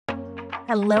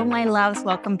Hello, my loves.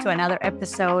 Welcome to another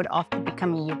episode of the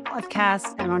Becoming You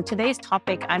podcast. And on today's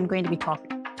topic, I'm going to be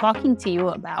talking to you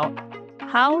about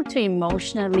how to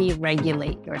emotionally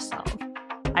regulate yourself.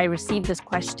 I received this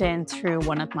question through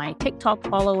one of my TikTok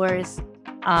followers,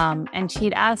 and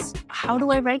she'd asked, how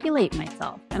do I regulate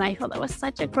myself? And I thought that was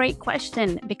such a great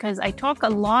question because I talk a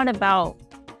lot about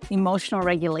emotional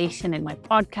regulation in my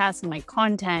podcast and my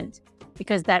content,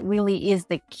 because that really is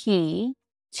the key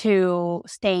to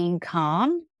staying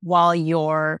calm while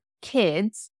your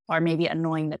kids are maybe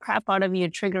annoying the crap out of you,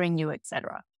 triggering you,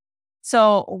 etc.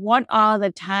 So what are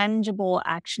the tangible,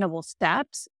 actionable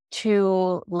steps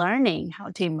to learning how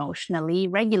to emotionally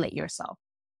regulate yourself?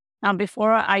 Now,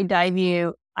 before I dive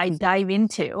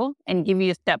into and give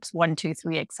you steps 1, 2,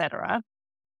 3, etc.,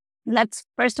 let's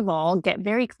first of all get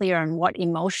very clear on what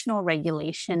emotional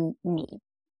regulation means.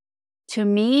 To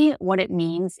me, what it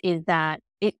means is that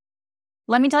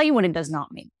let me tell you what it does not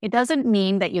mean. It doesn't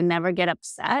mean that you never get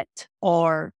upset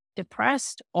or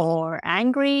depressed or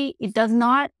angry. It does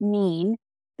not mean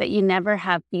that you never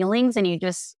have feelings and you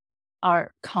just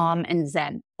are calm and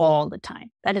zen all the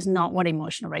time. That is not what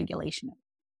emotional regulation is.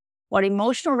 What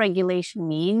emotional regulation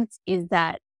means is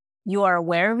that you are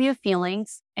aware of your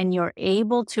feelings and you're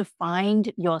able to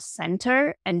find your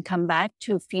center and come back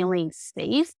to feeling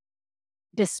safe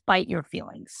despite your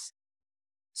feelings.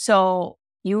 So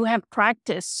you have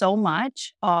practiced so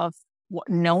much of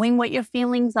knowing what your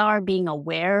feelings are, being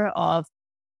aware of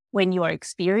when you are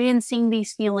experiencing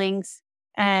these feelings,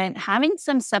 and having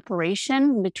some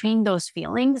separation between those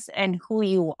feelings and who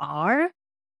you are,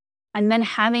 and then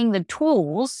having the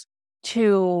tools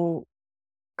to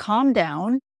calm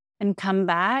down and come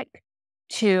back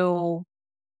to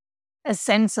a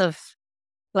sense of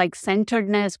like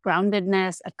centeredness,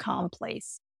 groundedness, a calm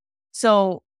place.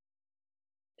 So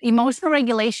emotional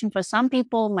regulation for some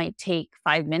people might take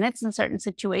 5 minutes in certain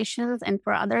situations, and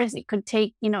for others, it could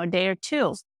take, a day or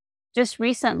two. Just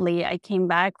recently, I came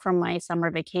back from my summer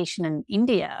vacation in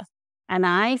India, and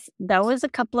that was a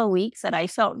couple of weeks that I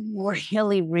felt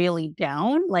really, really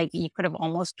down. Like you could have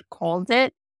almost called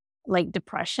it like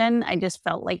depression. I just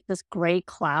felt like this gray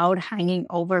cloud hanging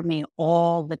over me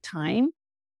all the time.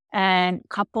 And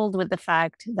coupled with the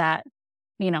fact that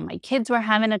my kids were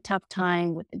having a tough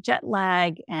time with the jet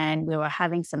lag and we were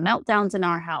having some meltdowns in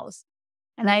our house.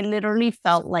 And I literally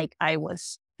felt like I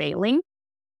was failing.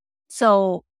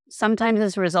 So sometimes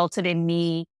this resulted in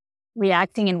me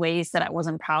reacting in ways that I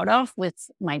wasn't proud of with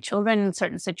my children in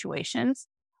certain situations.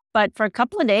 But for a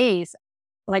couple of days,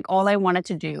 like all I wanted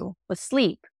to do was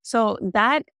sleep. So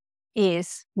that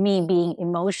is me being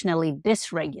emotionally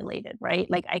dysregulated, right?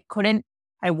 Like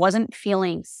I wasn't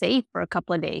feeling safe for a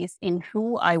couple of days in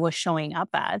who I was showing up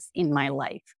as in my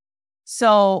life.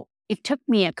 So it took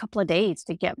me a couple of days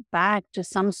to get back to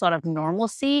some sort of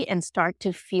normalcy and start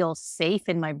to feel safe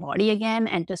in my body again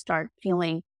and to start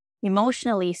feeling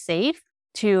emotionally safe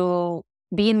to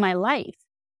be in my life,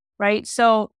 right?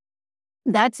 So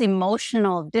that's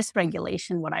emotional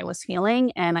dysregulation, what I was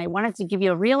feeling. And I wanted to give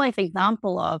you a real life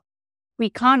example of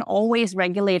we can't always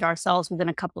regulate ourselves within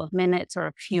a couple of minutes or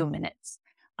a few minutes.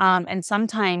 And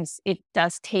sometimes it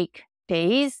does take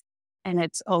days, and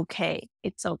it's okay.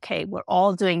 It's okay. We're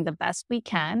all doing the best we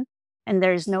can. And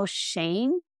there's no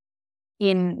shame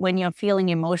in when you're feeling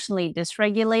emotionally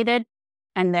dysregulated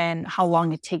and then how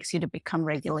long it takes you to become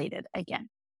regulated again.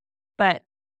 But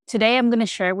today I'm going to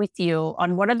share with you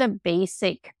on what are the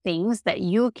basic things that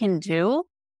you can do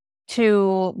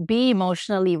to be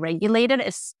emotionally regulated,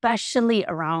 especially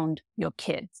around your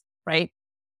kids, right?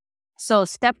 So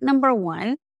step number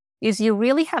 1 is you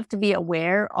really have to be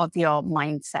aware of your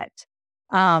mindset.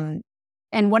 And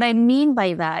what I mean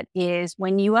by that is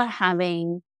when you are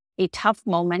having a tough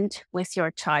moment with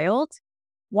your child,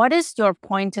 what is your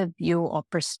point of view or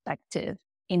perspective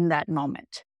in that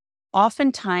moment?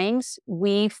 Oftentimes,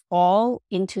 we fall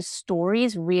into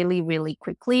stories really, really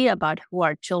quickly about who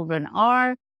our children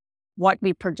are, what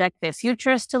we project their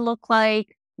futures to look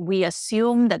like. We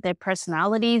assume that their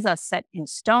personalities are set in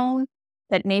stone,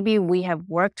 that maybe we have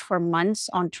worked for months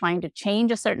on trying to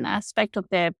change a certain aspect of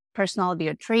their personality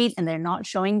or trait, and they're not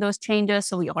showing those changes.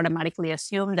 So we automatically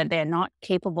assume that they're not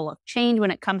capable of change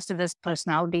when it comes to this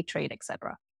personality trait,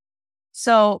 etc.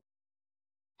 So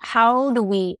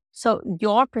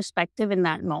your perspective in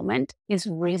that moment is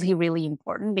really, really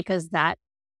important because that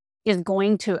is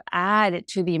going to add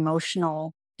to the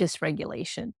emotional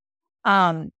dysregulation.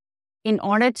 In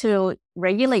order to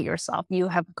regulate yourself, you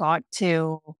have got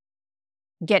to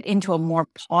get into a more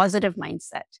positive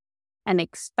mindset and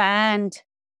expand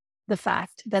the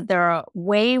fact that there are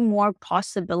way more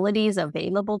possibilities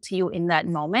available to you in that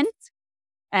moment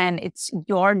And it's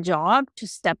your job to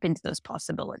step into those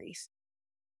possibilities.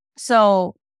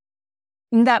 So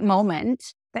in that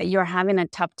moment that you're having a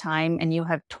tough time and you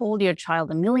have told your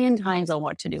child a million times on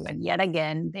what to do, and yet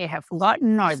again, they have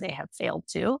forgotten or they have failed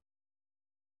to,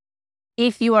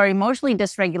 if you are emotionally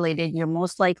dysregulated, you're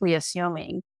most likely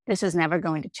assuming this is never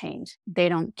going to change. They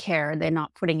don't care. They're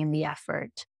not putting in the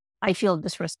effort. I feel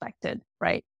disrespected,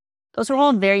 right? Those are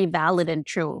all very valid and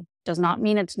true. Does not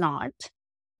mean it's not.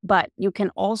 But you can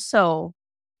also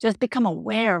just become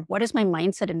aware of what is my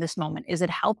mindset in this moment? Is it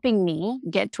helping me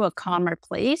get to a calmer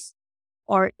place?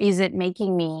 Or is it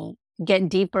making me get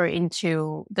deeper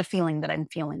into the feeling that I'm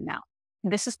feeling now?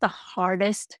 This is the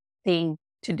hardest thing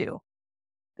to do.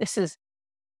 This is,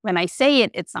 when I say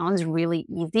it, it sounds really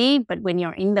easy, but when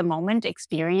you're in the moment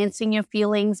experiencing your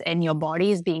feelings and your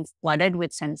body is being flooded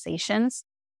with sensations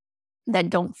that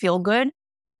don't feel good,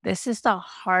 this is the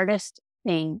hardest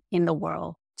thing in the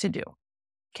world to do.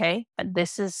 Okay. But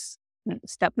this is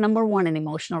step number one in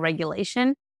emotional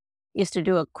regulation, is to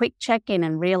do a quick check-in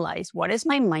and realize, what is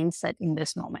my mindset in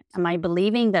this moment? Am I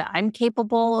believing that I'm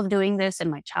capable of doing this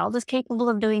and my child is capable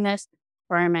of doing this?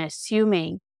 Or am I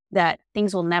assuming that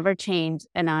things will never change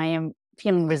and I am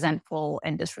feeling resentful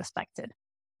and disrespected?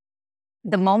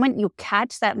 The moment you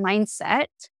catch that mindset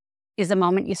is the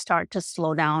moment you start to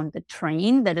slow down the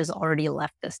train that has already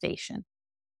left the station.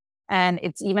 And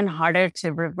it's even harder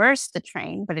to reverse the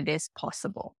train, but it is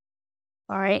possible.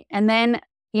 All right. And then,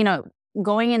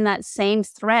 going in that same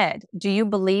thread, do you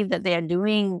believe that they are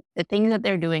doing the things that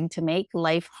they're doing to make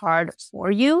life hard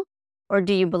for you? Or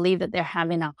do you believe that they're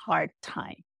having a hard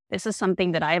time? This is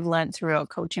something that I've learned through a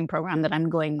coaching program that I'm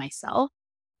going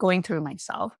through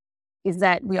myself, is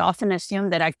that we often assume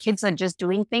that our kids are just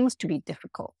doing things to be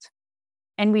difficult.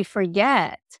 And we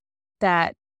forget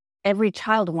that every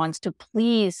child wants to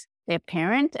please their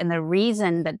parent. And the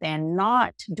reason that they're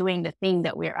not doing the thing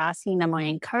that we're asking them or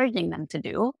encouraging them to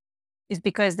do is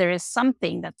because there is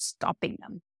something that's stopping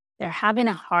them. They're having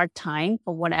a hard time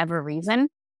for whatever reason.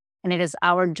 And it is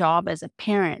our job as a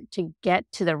parent to get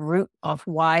to the root of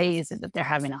why is it that they're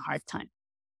having a hard time.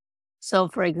 So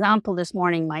for example, this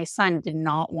morning, my son did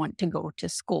not want to go to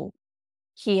school.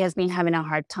 He has been having a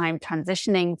hard time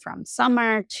transitioning from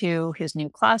summer to his new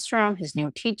classroom, his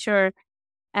new teacher,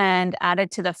 and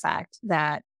added to the fact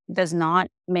that there's not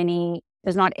any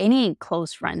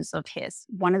close friends of his.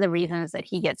 One of the reasons that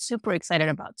he gets super excited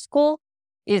about school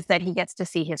is that he gets to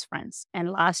see his friends.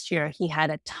 And last year, he had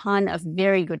a ton of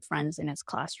very good friends in his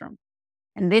classroom.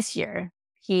 And this year,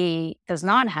 he does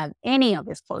not have any of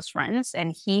his close friends,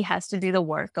 and he has to do the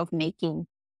work of making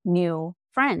new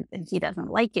friends. And he doesn't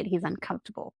like it. He's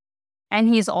uncomfortable.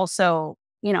 And he's also,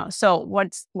 so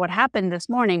what happened this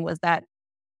morning was that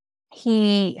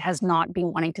he has not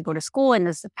been wanting to go to school. And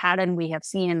this is a pattern we have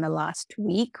seen in the last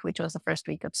week, which was the first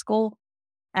week of school.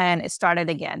 And it started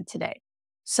again today.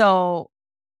 So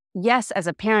yes, as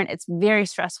a parent, it's very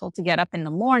stressful to get up in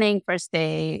the morning, first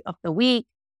day of the week,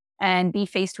 and be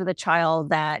faced with a child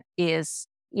that is,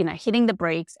 hitting the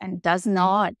brakes and does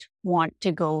not want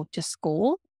to go to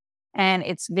school. And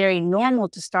it's very normal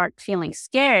to start feeling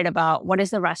scared about what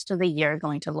is the rest of the year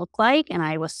going to look like. And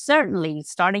I was certainly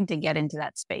starting to get into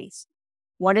that space.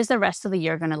 What is the rest of the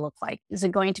year going to look like? Is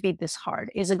it going to be this hard?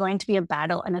 Is it going to be a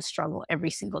battle and a struggle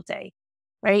every single day?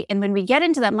 Right. And when we get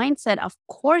into that mindset, of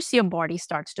course, your body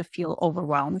starts to feel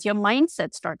overwhelmed. Your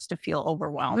mindset starts to feel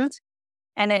overwhelmed.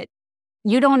 And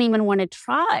you don't even want to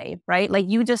try, right? Like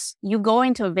you go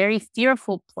into a very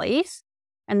fearful place.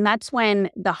 And that's when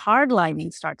the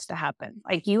hardlining starts to happen.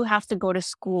 Like you have to go to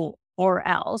school or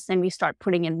else, and we start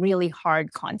putting in really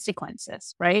hard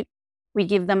consequences, right? We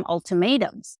give them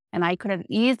ultimatums. And I could have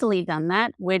easily done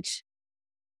that, which,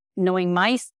 knowing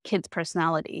my kid's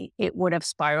personality, it would have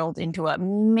spiraled into a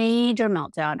major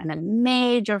meltdown and a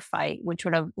major fight, which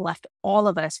would have left all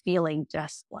of us feeling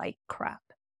just like crap.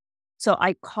 So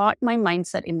I caught my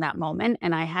mindset in that moment,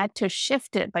 and I had to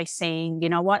shift it by saying, you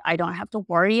know what? I don't have to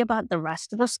worry about the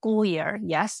rest of the school year.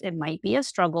 Yes, it might be a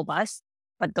struggle bus,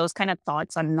 but those kind of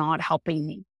thoughts are not helping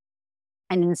me.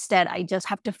 And instead, I just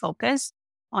have to focus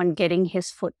on getting his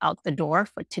foot out the door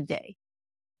for today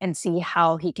and see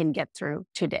how he can get through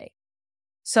today.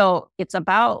 So it's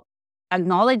about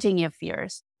acknowledging your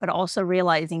fears, but also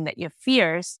realizing that your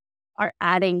fears are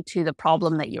adding to the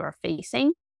problem that you are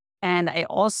facing. And I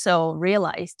also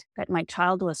realized that my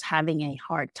child was having a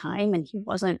hard time, and he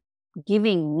wasn't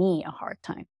giving me a hard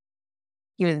time.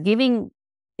 It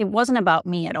wasn't about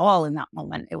me at all in that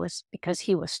moment. It was because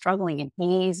he was struggling, and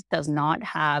he does not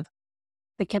have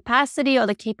the capacity or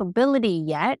the capability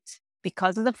yet,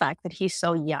 because of the fact that he's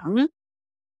so young,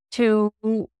 to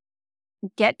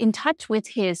get in touch with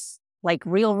his like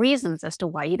real reasons as to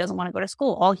why he doesn't want to go to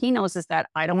school. All he knows is that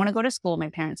I don't want to go to school. My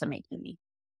parents are making me.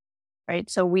 Right.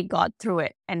 So we got through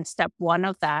it. And step one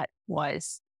of that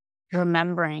was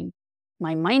remembering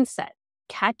my mindset,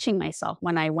 catching myself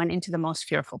when I went into the most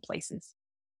fearful places.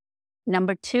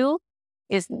 Number two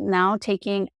is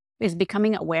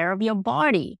becoming aware of your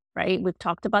body, right? We've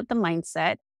talked about the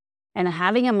mindset, and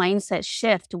having a mindset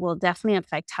shift will definitely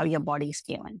affect how your body is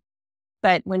feeling.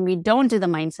 But when we don't do the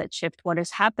mindset shift, what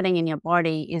is happening in your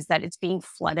body is that it's being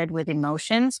flooded with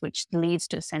emotions, which leads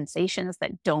to sensations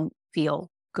that don't feel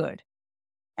good.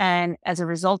 And as a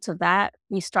result of that,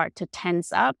 we start to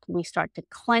tense up, we start to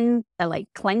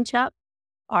clench up,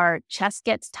 our chest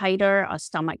gets tighter, our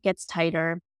stomach gets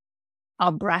tighter,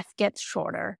 our breath gets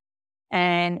shorter,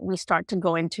 and we start to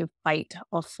go into fight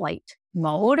or flight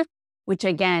mode, which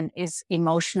again is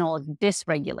emotional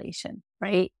dysregulation,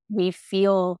 right? We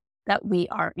feel that we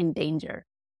are in danger.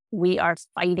 We are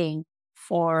fighting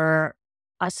for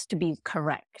us to be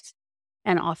correct.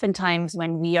 And oftentimes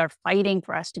when we are fighting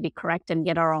for us to be correct and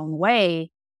get our own way,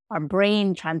 our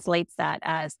brain translates that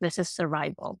as this is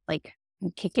survival. Like, I'm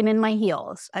kicking in my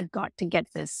heels. I've got to get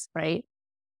this, right?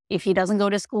 If he doesn't go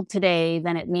to school today,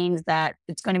 then it means that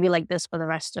it's going to be like this for the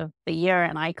rest of the year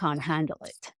and I can't handle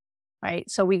it, right?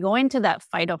 So we go into that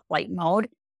fight or flight mode,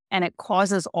 and it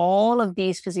causes all of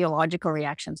these physiological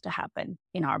reactions to happen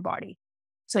in our body.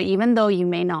 So even though you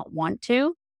may not want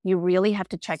to, you really have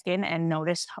to check in and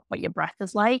notice what your breath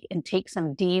is like and take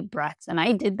some deep breaths. And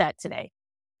I did that today.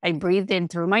 I breathed in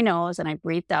through my nose and I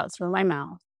breathed out through my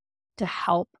mouth to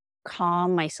help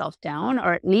calm myself down,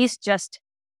 or at least just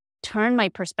turn my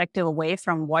perspective away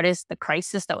from what is the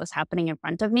crisis that was happening in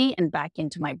front of me and back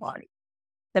into my body.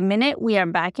 The minute we are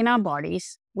back in our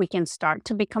bodies, we can start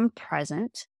to become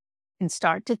present and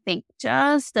start to think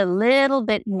just a little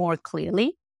bit more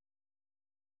clearly,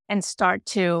 and start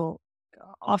to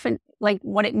often, like,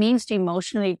 what it means to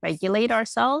emotionally regulate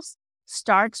ourselves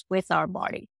starts with our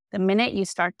body. The minute you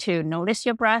start to notice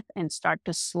your breath and start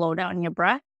to slow down your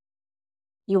breath,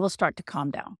 you will start to calm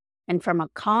down. And from a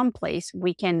calm place,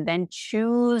 we can then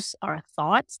choose our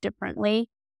thoughts differently,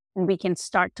 and we can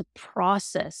start to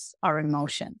process our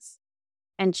emotions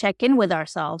and check in with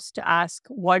ourselves to ask,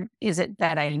 what is it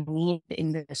that I need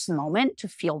in this moment to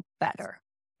feel better,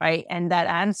 right? And that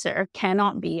answer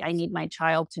cannot be, I need my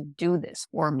child to do this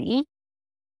for me,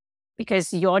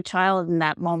 because your child in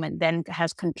that moment then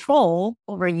has control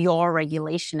over your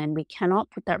regulation, and we cannot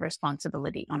put that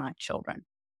responsibility on our children.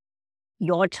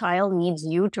 Your child needs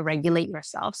you to regulate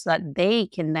yourself so that they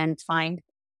can then find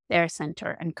their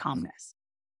center and calmness.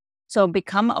 So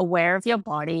become aware of your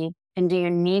body. And do you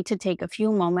need to take a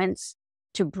few moments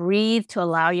to breathe to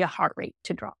allow your heart rate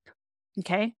to drop?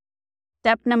 Okay.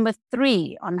 Step number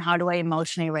 3 on how do I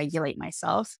emotionally regulate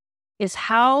myself is,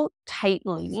 how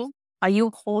tightly are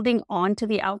you holding on to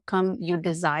the outcome you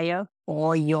desire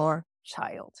for your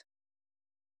child?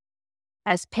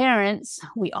 As parents,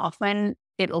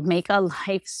 it'll make our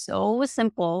life so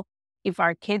simple if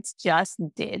our kids just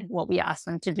did what we ask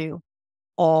them to do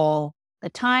all the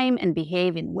time and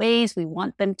behave in ways we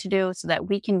want them to do, so that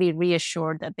we can be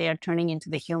reassured that they are turning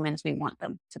into the humans we want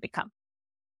them to become.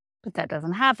 But that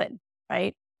doesn't happen,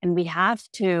 right? And we have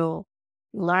to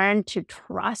learn to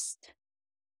trust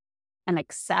and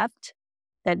accept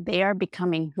that they are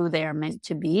becoming who they are meant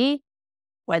to be,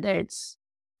 whether it's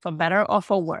for better or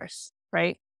for worse,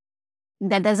 right?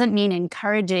 That doesn't mean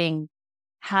encouraging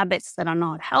habits that are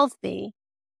not healthy.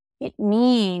 It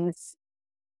means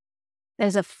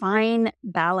there's a fine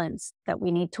balance that we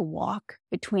need to walk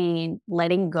between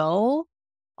letting go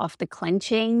of the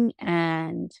clenching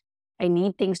and I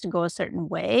need things to go a certain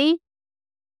way.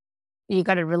 You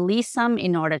got to release some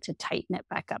in order to tighten it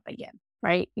back up again,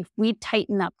 right? If we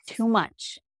tighten up too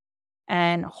much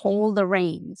and hold the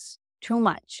reins too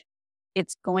much,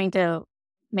 it's going to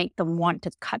make them want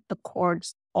to cut the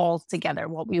cords altogether.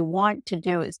 What we want to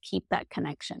do is keep that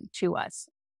connection to us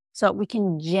so we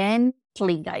can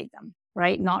gently guide them,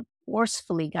 right? Not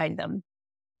forcefully guide them,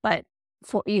 but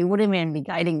you wouldn't even be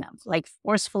guiding them, like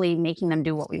forcefully making them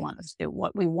do what we want them to do.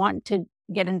 What we want to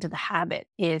get into the habit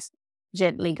is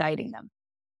gently guiding them.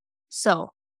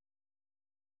 So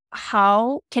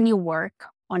how can you work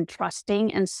on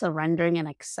trusting and surrendering and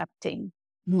accepting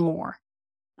more?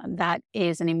 That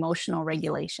is an emotional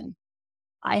regulation.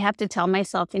 I have to tell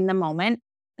myself in the moment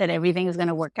that everything is going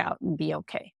to work out and be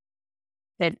okay.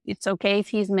 That it's okay if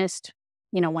he's missed,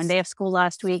 one day of school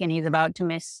last week and he's about to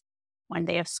miss one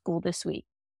day of school this week.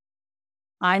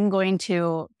 I'm going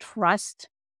to trust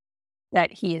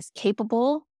that he is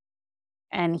capable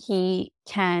and he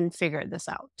can figure this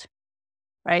out.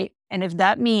 right? And if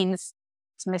that means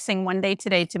it's missing one day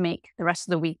today to make the rest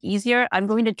of the week easier, I'm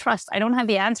going to trust. I don't have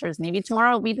the answers. Maybe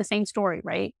tomorrow will be the same story,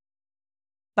 right?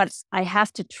 But I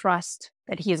have to trust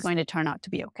that he is going to turn out to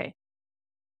be okay.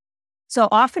 So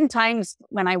oftentimes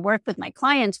when I work with my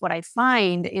clients, what I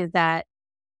find is that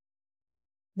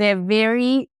they're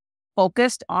very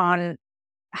focused on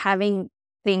having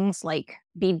things like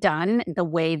be done the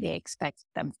way they expect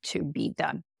them to be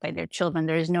done by their children.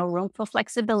 There is no room for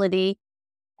flexibility,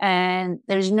 and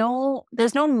there's no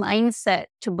mindset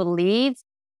to believe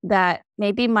that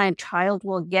maybe my child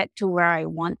will get to where I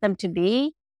want them to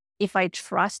be if I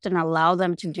trust and allow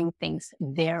them to do things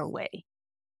their way,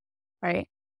 right?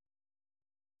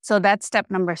 So that's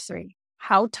step number 3.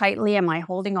 How tightly am I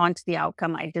holding on to the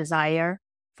outcome I desire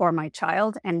for my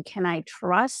child? And can I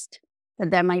trust that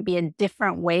there might be a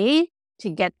different way to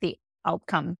get the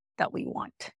outcome that we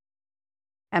want?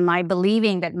 Am I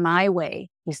believing that my way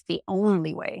is the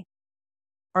only way?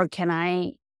 Or can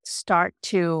I start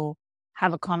to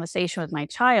have a conversation with my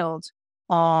child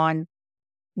on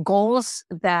goals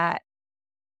that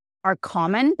are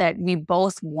common, that we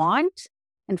both want,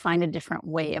 and find a different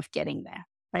way of getting there,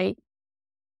 right?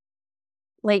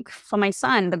 Like for my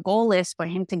son, the goal is for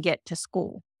him to get to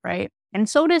school, right? And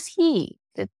so does he.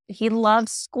 He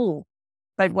loves school.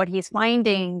 But what he's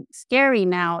finding scary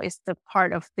now is the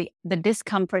part of the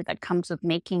discomfort that comes with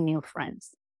making new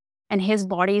friends. And his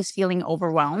body is feeling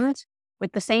overwhelmed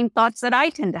with the same thoughts that I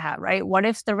tend to have, right? What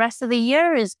if the rest of the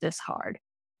year is this hard?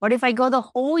 What if I go the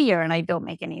whole year and I don't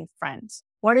make any friends?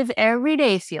 What if every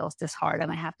day feels this hard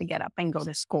and I have to get up and go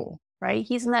to school, right?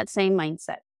 He's in that same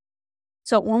mindset.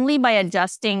 So only by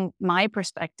adjusting my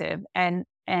perspective and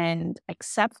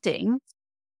accepting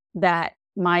that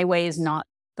my way is not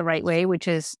the right way, which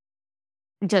is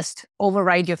just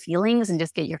override your feelings and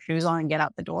just get your shoes on and get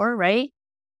out the door, right?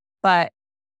 But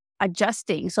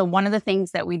adjusting. So one of the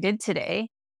things that we did today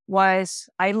was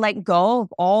I let go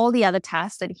of all the other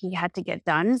tasks that he had to get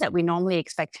done that we normally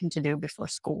expect him to do before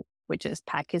school, which is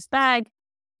pack his bag,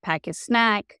 pack his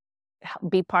snack,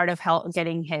 be part of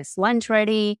getting his lunch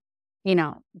ready,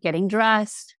 getting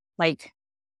dressed. Like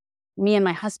me and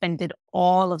my husband did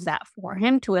all of that for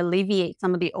him to alleviate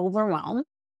some of the overwhelm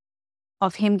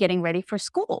of him getting ready for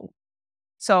school.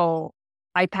 So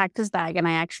I packed his bag and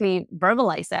I actually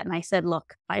verbalized that. And I said,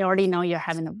 look, I already know you're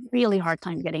having a really hard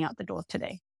time getting out the door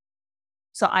today.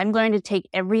 So I'm going to take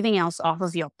everything else off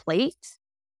of your plate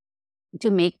to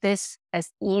make this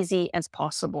as easy as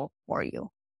possible for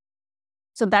you.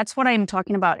 So that's what I'm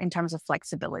talking about in terms of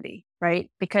flexibility,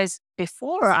 right? Because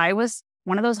before I was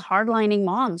one of those hardlining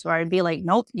moms where I'd be like,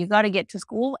 nope, you got to get to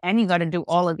school and you got to do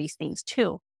all of these things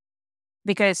too.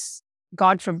 Because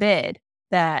God forbid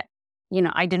that,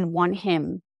 I didn't want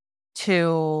him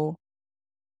to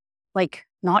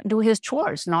not do his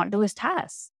chores, not do his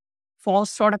tasks, fall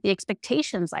short of the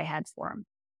expectations I had for him,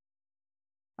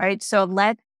 right? So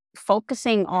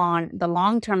focusing on the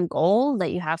long-term goal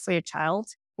that you have for your child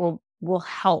will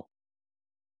help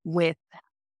with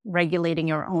regulating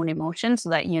your own emotions so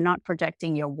that you're not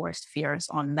projecting your worst fears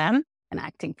on them and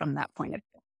acting from that point of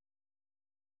view.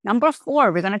 Number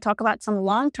 4, we're going to talk about some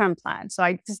long-term plans. So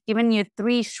I've just given you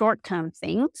 3 short-term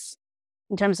things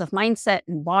in terms of mindset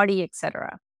and body,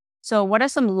 etc. So what are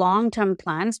some long-term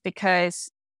plans?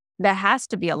 Because there has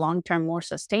to be a long-term, more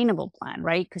sustainable plan,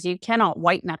 right? Because you cannot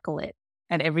white knuckle it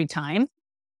at every time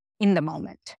in the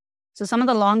moment. So some of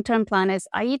the long-term plan is,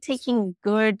 are you taking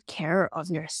good care of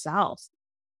yourself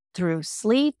through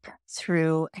sleep,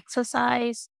 through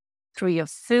exercise, through your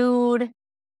food,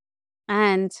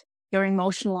 and your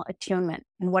emotional attunement?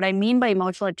 And what I mean by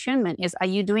emotional attunement is, are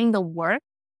you doing the work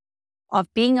of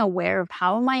being aware of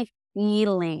how am I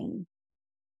feeling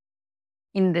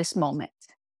in this moment?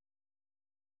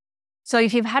 So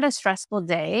if you've had a stressful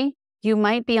day, you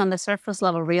might be on the surface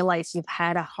level realize you've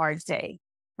had a hard day,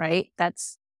 right?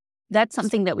 That's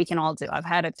something that we can all do. I've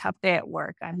had a tough day at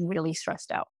work. I'm really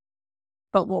stressed out.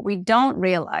 But what we don't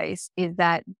realize is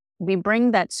that we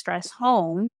bring that stress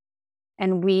home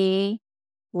and we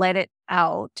let it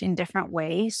out in different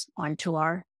ways onto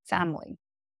our family.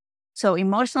 So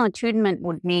emotional attunement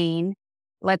would mean,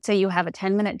 let's say you have a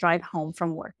 10-minute drive home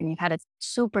from work and you've had a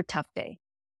super tough day.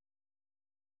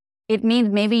 It means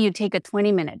maybe you take a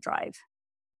 20-minute drive,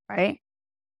 right?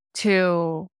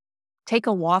 To take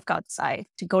a walk outside,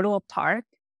 to go to a park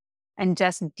and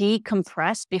just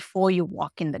decompress before you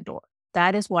walk in the door.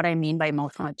 That is what I mean by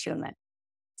emotional attunement.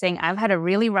 Saying, I've had a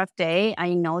really rough day.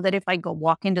 I know that if I go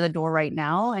walk into the door right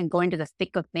now and go into the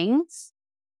thick of things,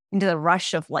 into the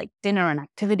rush of dinner and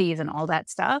activities and all that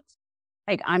stuff,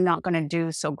 I'm not going to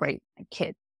do so great with my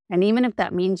kid And even if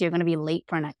that means you're going to be late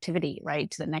for an activity, right,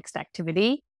 to the next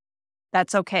activity,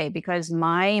 that's okay, because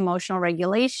my emotional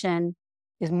regulation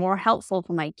is more helpful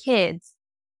for my kids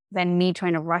than me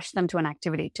trying to rush them to an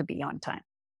activity to be on time.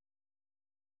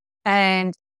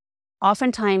 And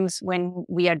oftentimes when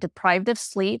we are deprived of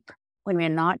sleep, when we're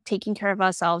not taking care of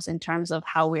ourselves in terms of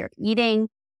how we're eating,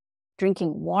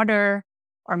 drinking water,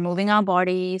 or moving our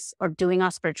bodies, or doing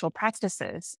our spiritual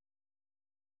practices,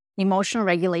 emotional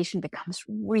regulation becomes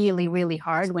really, really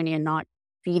hard when you're not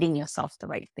feeding yourself the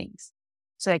right things.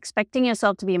 So expecting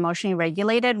yourself to be emotionally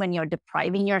regulated when you're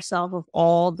depriving yourself of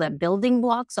all the building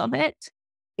blocks of it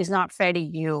is not fair to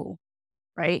you,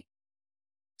 right?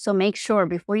 So make sure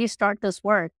before you start this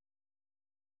work,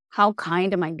 how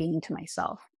kind am I being to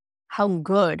myself? How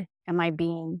good am I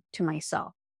being to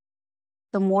myself?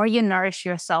 The more you nourish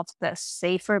yourself, the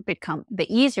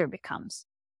easier it becomes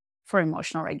for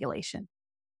emotional regulation.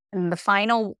 And the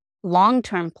final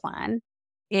long-term plan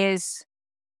is,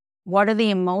 what are the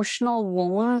emotional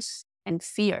wounds and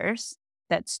fears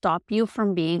that stop you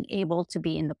from being able to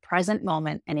be in the present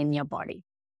moment and in your body?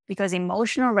 Because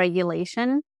emotional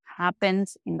regulation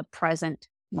happens in the present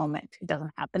moment. It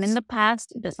doesn't happen in the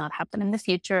past. It does not happen in the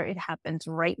future. It happens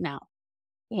right now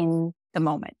in the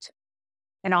moment.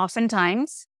 And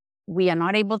oftentimes we are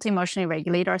not able to emotionally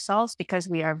regulate ourselves because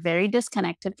we are very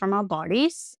disconnected from our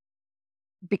bodies,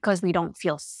 because we don't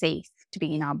feel safe to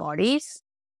be in our bodies,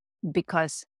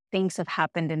 because things have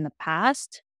happened in the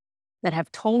past that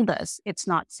have told us it's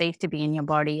not safe to be in your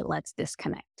body. Let's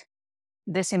disconnect.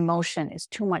 This emotion is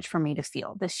too much for me to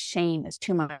feel. This shame is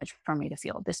too much for me to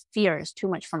feel. This fear is too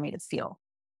much for me to feel.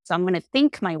 So I'm going to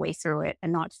think my way through it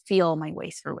and not feel my way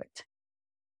through it.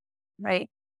 Right?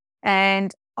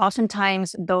 And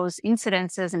oftentimes those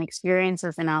incidences and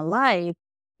experiences in our life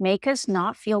make us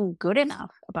not feel good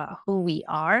enough about who we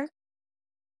are.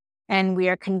 And we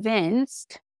are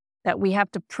convinced that we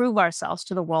have to prove ourselves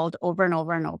to the world over and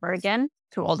over and over again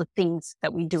through all the things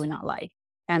that we do in our life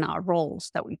and our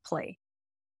roles that we play.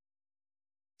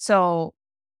 So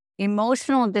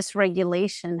emotional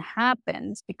dysregulation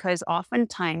happens because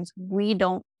oftentimes we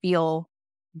don't feel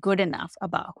good enough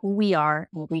about who we are,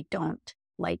 and we don't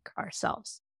like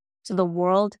ourselves. So the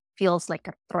world feels like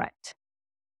a threat.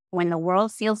 When the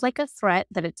world feels like a threat,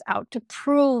 that it's out to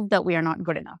prove that we are not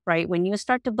good enough, right? When you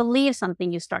start to believe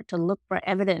something, you start to look for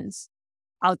evidence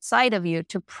outside of you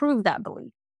to prove that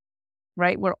belief,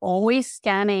 right? We're always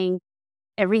scanning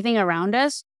everything around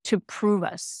us to prove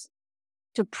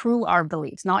our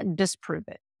beliefs, not disprove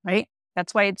it, right?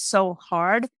 That's why it's so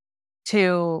hard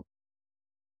to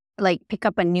pick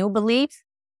up a new belief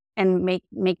and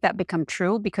make that become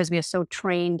true, because we are so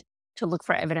trained to look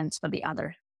for evidence for the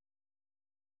other.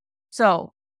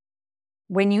 So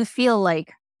when you feel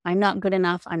like I'm not good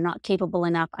enough, I'm not capable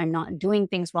enough, I'm not doing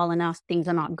things well enough, things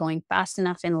are not going fast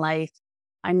enough in life,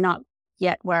 I'm not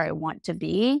yet where I want to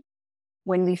be.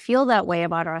 When we feel that way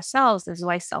about ourselves, this is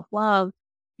why self-love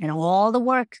and all the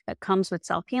work that comes with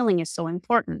self-healing is so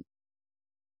important.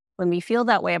 When we feel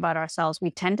that way about ourselves, we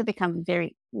tend to become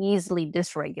very easily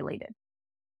dysregulated,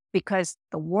 because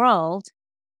the world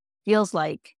feels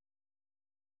like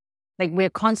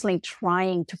we're constantly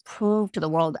trying to prove to the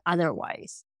world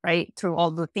otherwise, right? Through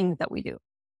all the things that we do.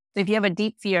 So if you have a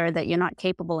deep fear that you're not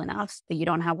capable enough, that you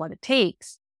don't have what it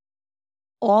takes,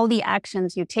 all the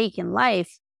actions you take in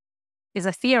life is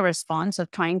a fear response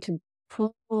of trying to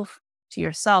prove to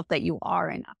yourself that you are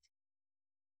enough,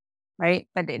 right?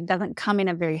 But it doesn't come in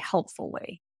a very helpful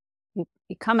way.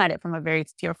 You come at it from a very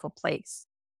fearful place,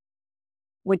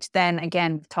 which then,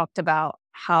 again, we've talked about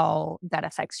how that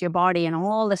affects your body and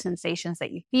all the sensations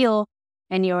that you feel,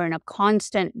 and you're in a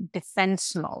constant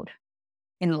defense mode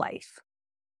in life.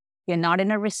 You're not in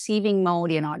a receiving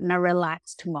mode. You're not in a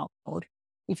relaxed mode.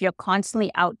 If you're constantly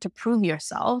out to prove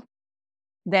yourself,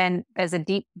 then there's a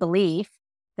deep belief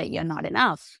that you're not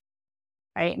enough,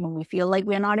 right? And when we feel like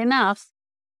we're not enough,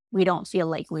 we don't feel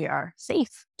like we are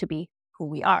safe to be who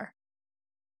we are.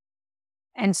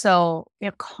 And so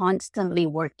we're constantly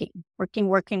working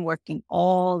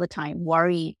all the time,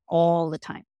 worry all the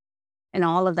time. And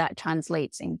all of that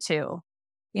translates into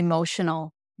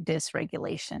emotional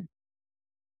dysregulation.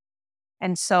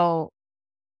 And so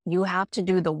you have to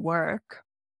do the work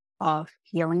of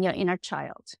healing your inner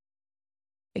child,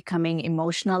 becoming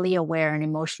emotionally aware and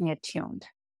emotionally attuned,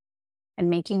 and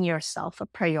making yourself a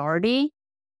priority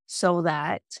so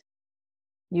that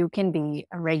you can be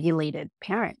a regulated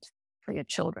parent for your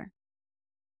children.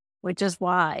 Which is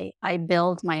why I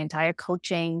build my entire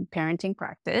coaching parenting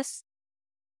practice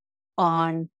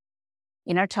on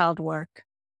inner child work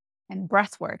and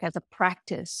breath work as a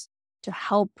practice to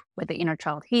help with the inner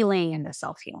child healing and the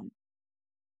self healing,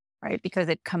 right? Because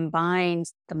it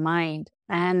combines the mind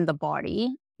and the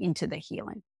body into the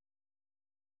healing.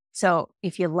 So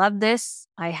if you love this,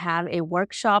 I have a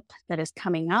workshop that is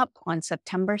coming up on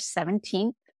September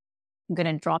 17th. I'm going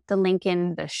to drop the link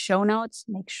in the show notes.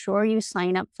 Make sure you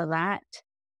sign up for that.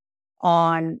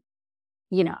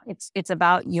 It's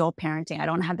about your parenting. I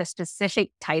don't have the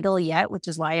specific title yet, which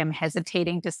is why I'm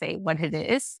hesitating to say what it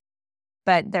is.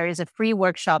 But there is a free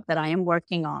workshop that I am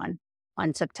working on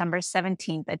September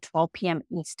 17th at 12 p.m.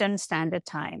 Eastern Standard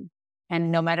Time. And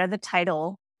no matter the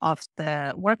title of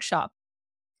the workshop,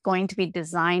 it's going to be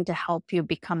designed to help you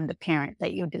become the parent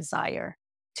that you desire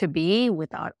to be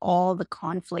without all the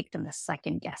conflict and the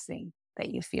second guessing that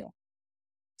you feel.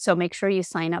 So make sure you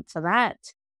sign up for that.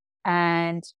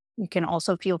 And you can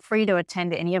also feel free to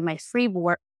attend any of my free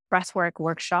breathwork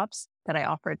workshops that I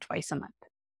offer twice a month.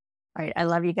 All right. I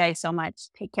love you guys so much.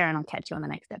 Take care, and I'll catch you on the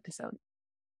next episode.